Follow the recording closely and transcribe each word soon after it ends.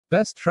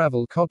Best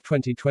Travel COT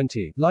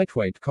 2020,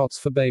 Lightweight COTS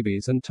for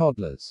Babies and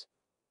Toddlers.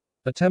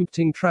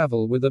 Attempting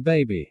travel with a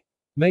baby.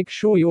 Make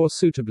sure you're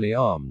suitably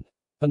armed.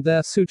 And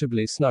they're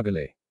suitably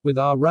snuggly. With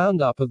our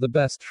roundup of the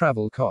best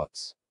travel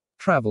COTS.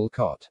 Travel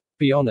COT.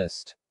 Be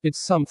honest. It's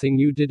something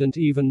you didn't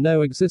even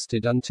know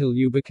existed until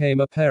you became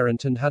a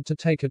parent and had to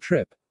take a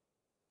trip.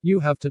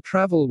 You have to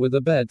travel with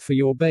a bed for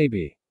your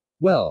baby.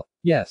 Well,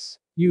 yes,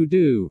 you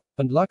do.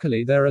 And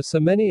luckily there are so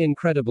many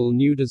incredible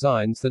new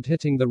designs that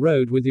hitting the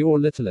road with your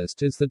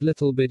littlest is that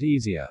little bit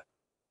easier.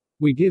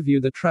 We give you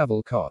the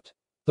travel cot.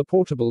 The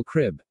portable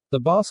crib. The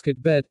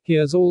basket bed.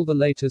 Here's all the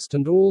latest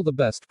and all the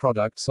best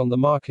products on the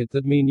market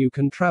that mean you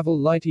can travel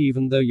light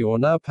even though you're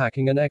now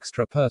packing an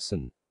extra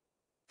person.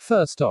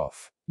 First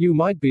off, you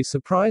might be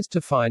surprised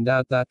to find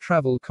out that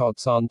travel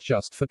cots aren't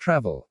just for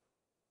travel.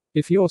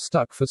 If you're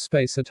stuck for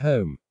space at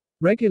home,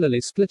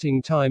 regularly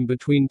splitting time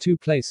between two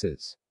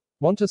places,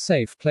 want a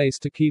safe place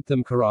to keep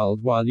them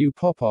corralled while you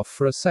pop off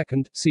for a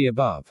second, see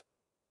above.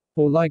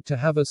 Or like to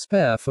have a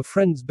spare for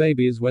friends'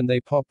 babies when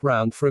they pop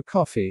round for a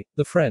coffee,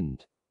 the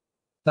friend.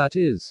 That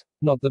is,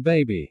 not the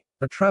baby.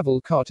 A travel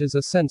cot is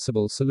a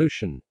sensible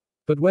solution.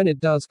 But when it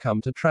does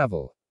come to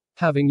travel,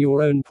 having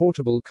your own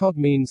portable cot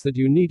means that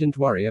you needn't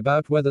worry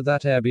about whether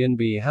that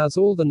Airbnb has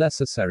all the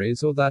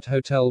necessaries or that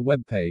hotel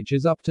webpage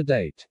is up to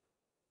date.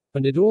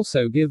 And it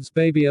also gives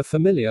baby a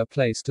familiar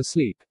place to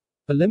sleep,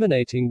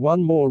 eliminating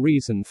one more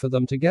reason for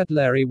them to get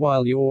leery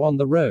while you're on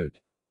the road.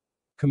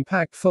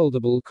 Compact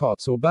foldable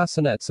cots or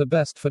bassinets are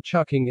best for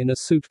chucking in a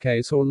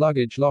suitcase or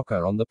luggage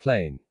locker on the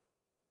plane.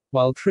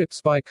 While trips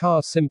by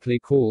car simply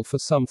call for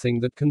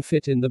something that can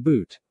fit in the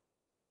boot.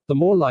 The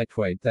more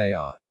lightweight they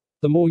are,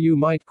 the more you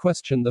might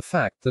question the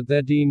fact that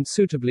they're deemed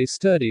suitably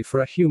sturdy for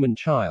a human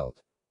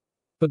child.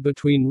 But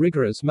between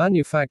rigorous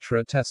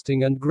manufacturer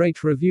testing and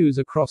great reviews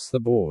across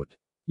the board,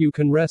 you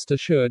can rest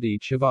assured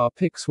each of our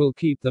picks will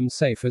keep them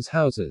safe as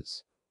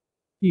houses.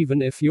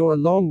 Even if you're a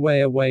long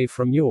way away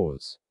from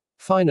yours.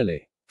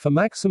 Finally, for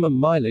maximum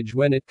mileage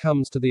when it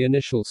comes to the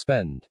initial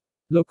spend,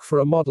 look for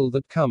a model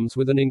that comes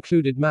with an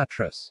included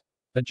mattress,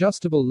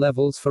 adjustable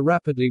levels for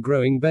rapidly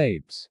growing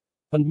babes,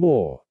 and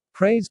more.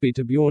 Praise be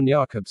to Bjorn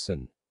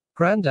Jakobsen,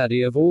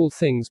 granddaddy of all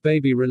things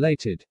baby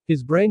related.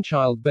 His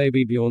brainchild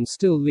baby Bjorn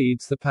still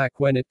leads the pack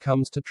when it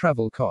comes to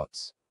travel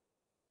cots.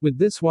 With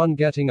this one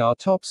getting our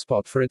top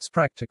spot for its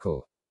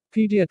practical,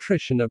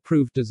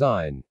 pediatrician-approved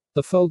design.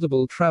 The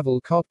foldable travel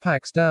cot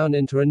packs down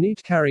into a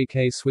neat carry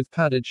case with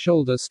padded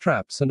shoulder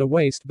straps and a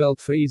waist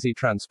belt for easy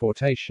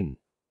transportation.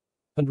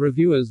 And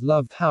reviewers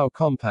loved how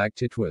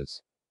compact it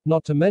was.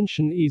 Not to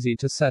mention easy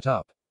to set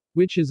up,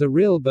 which is a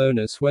real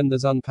bonus when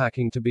there's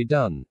unpacking to be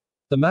done.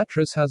 The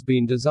mattress has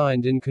been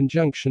designed in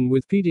conjunction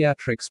with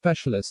pediatric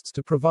specialists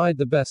to provide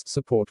the best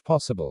support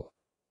possible.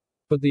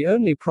 But the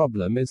only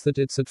problem is that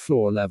it's at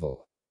floor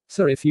level.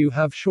 So if you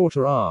have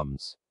shorter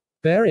arms,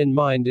 bear in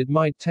mind it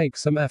might take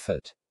some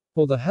effort.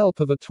 Or the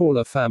help of a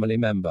taller family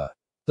member.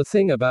 The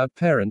thing about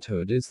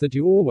parenthood is that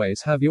you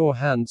always have your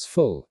hands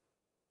full.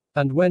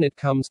 And when it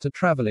comes to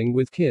traveling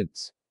with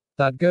kids,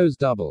 that goes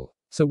double.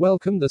 So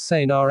welcome the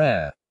Sanar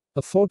Air,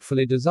 a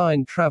thoughtfully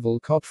designed travel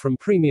cot from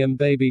premium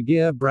baby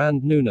gear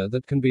brand Nuna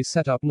that can be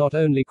set up not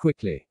only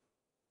quickly,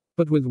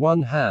 but with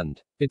one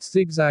hand. Its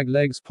zigzag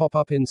legs pop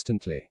up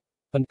instantly.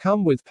 And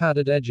come with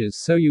padded edges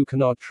so you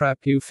cannot trap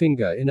your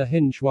finger in a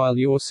hinge while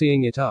you're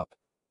seeing it up.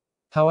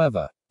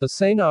 However, the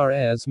Sanar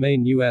Air's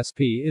main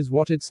USP is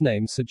what its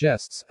name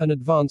suggests, an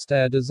advanced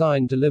air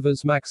design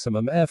delivers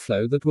maximum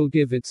airflow that will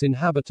give its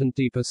inhabitant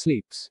deeper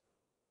sleeps.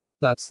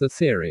 That's the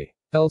theory.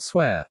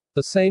 Elsewhere,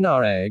 the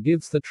Sanar Air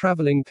gives the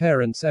traveling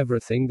parents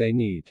everything they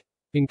need,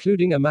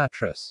 including a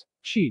mattress,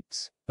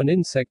 sheets, an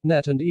insect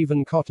net and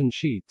even cotton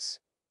sheets.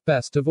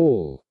 Best of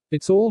all,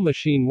 it's all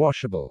machine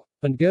washable,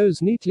 and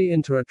goes neatly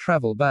into a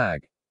travel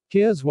bag.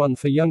 Here's one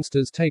for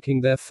youngsters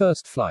taking their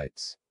first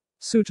flights.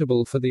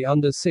 Suitable for the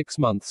under 6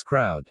 months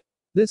crowd.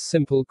 This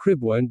simple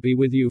crib won't be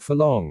with you for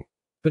long,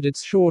 but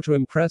it's sure to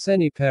impress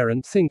any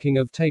parent thinking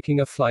of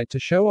taking a flight to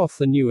show off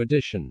the new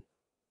addition.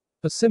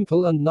 A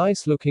simple and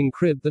nice looking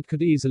crib that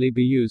could easily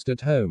be used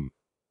at home.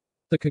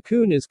 The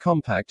cocoon is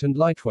compact and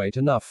lightweight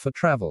enough for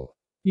travel,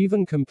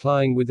 even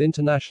complying with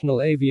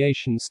International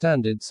Aviation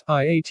Standards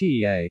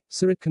 (IATA),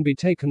 so it can be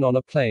taken on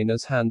a plane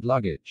as hand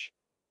luggage.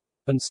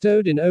 And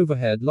stowed in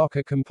overhead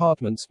locker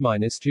compartments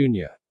minus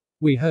junior.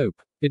 We hope.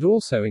 It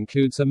also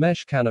includes a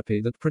mesh canopy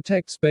that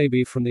protects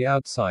baby from the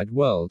outside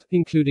world,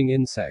 including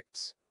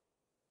insects,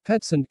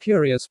 pets and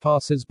curious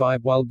passers-by,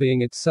 while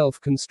being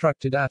itself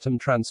constructed atom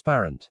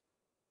transparent.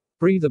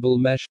 Breathable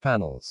mesh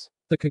panels.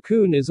 The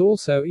cocoon is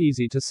also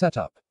easy to set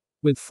up,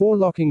 with 4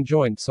 locking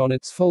joints on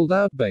its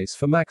fold-out base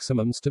for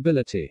maximum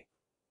stability.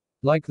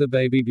 Like the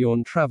Baby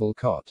Bjorn travel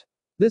cot,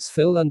 this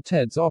Phil and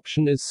Ted's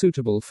option is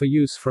suitable for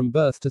use from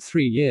birth to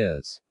 3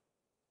 years.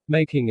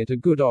 Making it a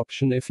good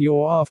option if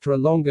you're after a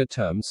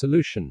longer-term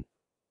solution.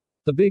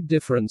 The big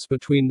difference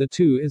between the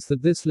two is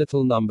that this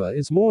little number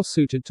is more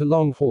suited to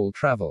long-haul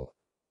travel.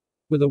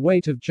 With a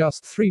weight of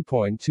just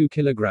 3.2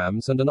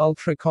 kilograms and an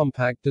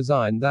ultra-compact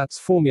design that's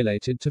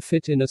formulated to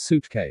fit in a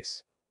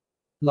suitcase.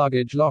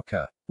 luggage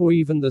locker, or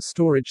even the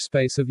storage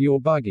space of your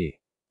buggy.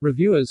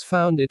 Reviewers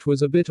found it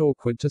was a bit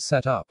awkward to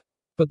set up,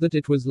 but that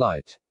it was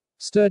light,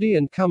 sturdy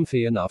and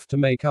comfy enough to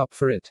make up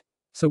for it.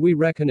 So we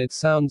reckon it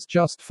sounds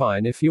just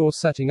fine if you're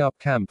setting up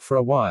camp for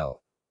a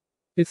while.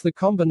 If the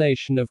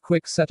combination of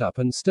quick setup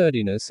and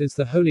sturdiness is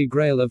the holy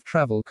grail of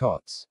travel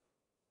cots,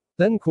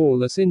 then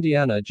call us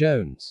Indiana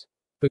Jones,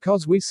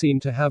 because we seem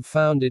to have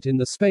found it in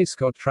the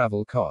SpaceCot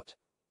travel cot.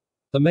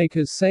 The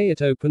makers say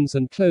it opens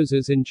and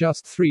closes in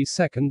just 3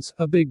 seconds,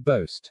 a big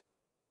boast.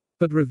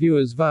 But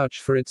reviewers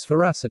vouch for its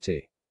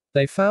veracity.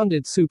 They found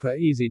it super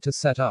easy to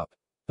set up,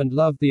 and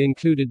loved the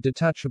included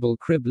detachable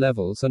crib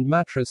levels and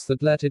mattress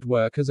that let it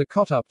work as a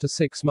cot up to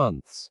 6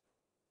 months,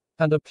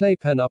 and a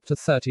playpen up to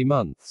 30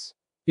 months.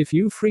 If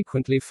you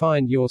frequently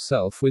find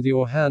yourself with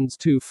your hands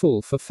too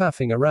full for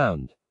faffing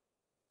around,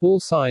 all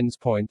signs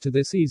point to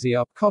this easy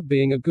up cot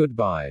being a good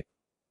buy.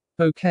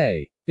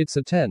 Okay, it's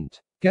a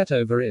tent. Get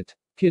over it.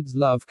 Kids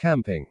love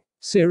camping.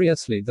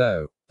 Seriously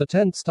though, the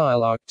tent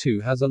style Arc 2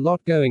 has a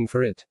lot going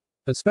for it,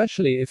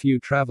 especially if you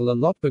travel a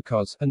lot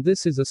because, and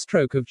this is a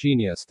stroke of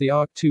genius, the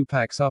Arc 2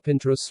 packs up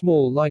into a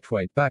small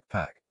lightweight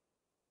backpack.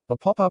 A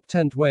pop-up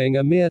tent weighing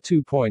a mere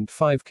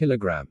 2.5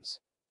 kilograms.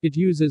 It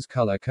uses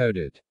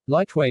color-coded,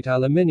 lightweight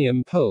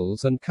aluminium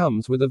poles and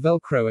comes with a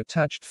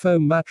Velcro-attached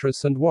foam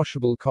mattress and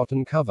washable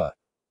cotton cover.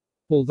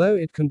 Although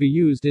it can be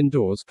used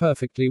indoors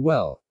perfectly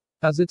well,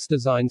 as its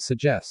design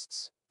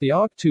suggests, the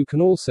Arc 2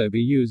 can also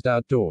be used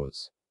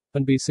outdoors,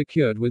 and be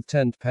secured with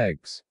tent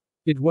pegs.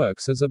 It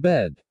works as a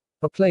bed,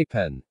 a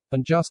playpen,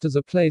 and just as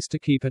a place to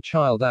keep a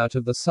child out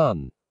of the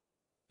sun.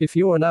 If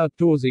you're an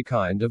outdoorsy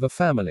kind of a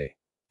family,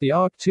 the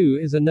Arc 2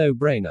 is a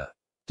no-brainer.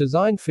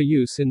 Designed for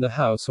use in the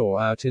house or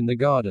out in the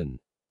garden,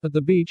 at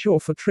the beach or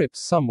for trips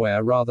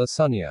somewhere rather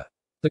sunnier,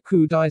 the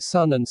Kudai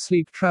Sun and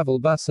Sleep Travel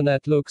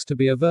Bassinet looks to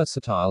be a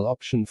versatile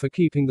option for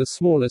keeping the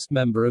smallest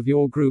member of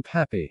your group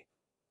happy,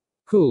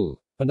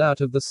 cool, and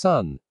out of the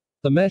sun.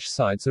 The mesh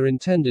sides are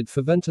intended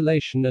for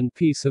ventilation and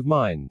peace of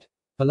mind,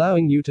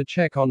 allowing you to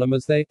check on them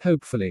as they,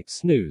 hopefully,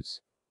 snooze,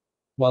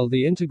 while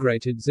the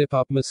integrated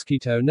zip-up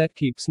mosquito net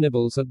keeps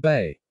nibbles at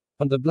bay,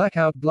 and the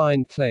blackout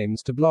blind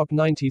claims to block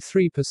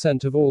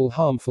 93% of all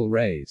harmful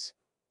rays.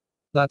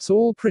 That's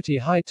all pretty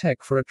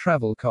high-tech for a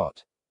travel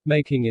cot,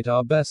 making it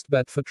our best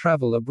bet for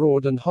travel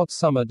abroad and hot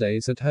summer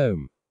days at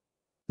home.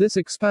 This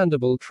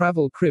expandable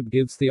travel crib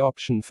gives the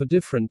option for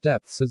different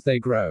depths as they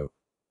grow,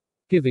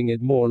 giving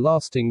it more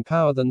lasting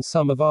power than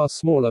some of our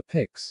smaller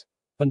picks,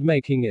 and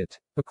making it,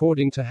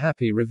 according to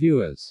happy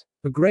reviewers,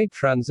 a great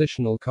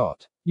transitional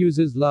cot.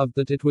 Users loved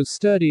that it was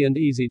sturdy and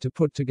easy to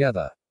put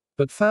together,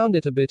 but found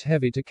it a bit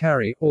heavy to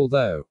carry,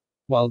 although,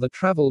 while the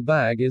travel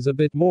bag is a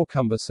bit more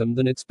cumbersome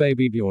than its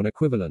Babyborn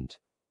equivalent,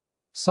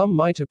 some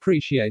might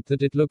appreciate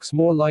that it looks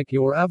more like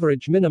your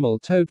average minimal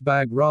tote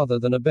bag rather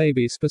than a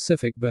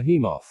baby-specific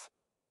behemoth.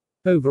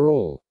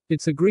 Overall,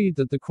 it's agreed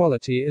that the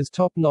quality is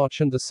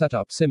top-notch and the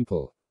setup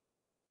simple.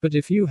 But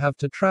if you have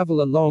to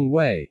travel a long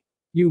way,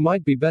 you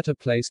might be better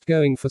placed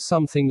going for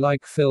something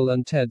like Phil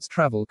and Ted's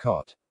travel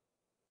cot.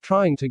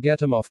 Trying to get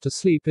them off to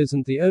sleep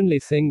isn't the only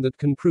thing that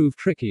can prove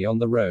tricky on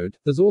the road,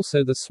 there's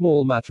also the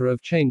small matter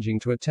of changing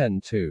to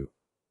attend to.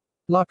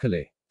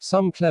 Luckily,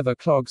 some clever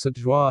clogs at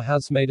Joie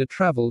has made a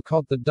travel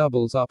cot that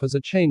doubles up as a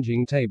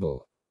changing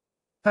table.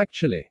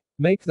 Actually,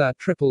 make that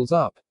triples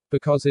up,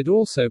 because it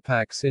also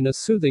packs in a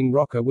soothing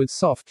rocker with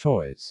soft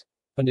toys.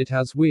 And it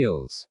has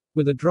wheels,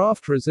 with a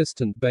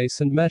draft-resistant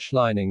base and mesh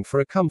lining for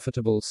a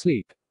comfortable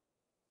sleep.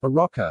 A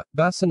rocker,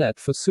 bassinet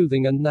for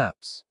soothing and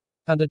naps.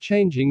 And a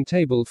changing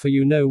table for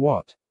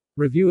you-know-what.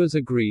 Reviewers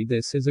agree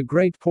this is a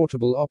great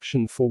portable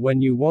option for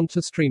when you want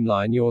to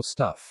streamline your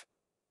stuff.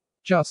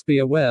 Just be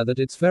aware that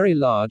it's very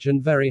large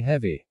and very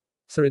heavy,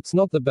 so it's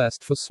not the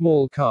best for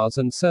small cars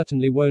and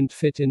certainly won't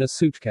fit in a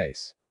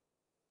suitcase.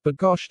 But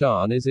gosh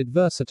darn is it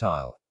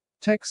versatile.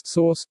 Text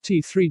source,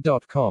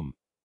 T3.com.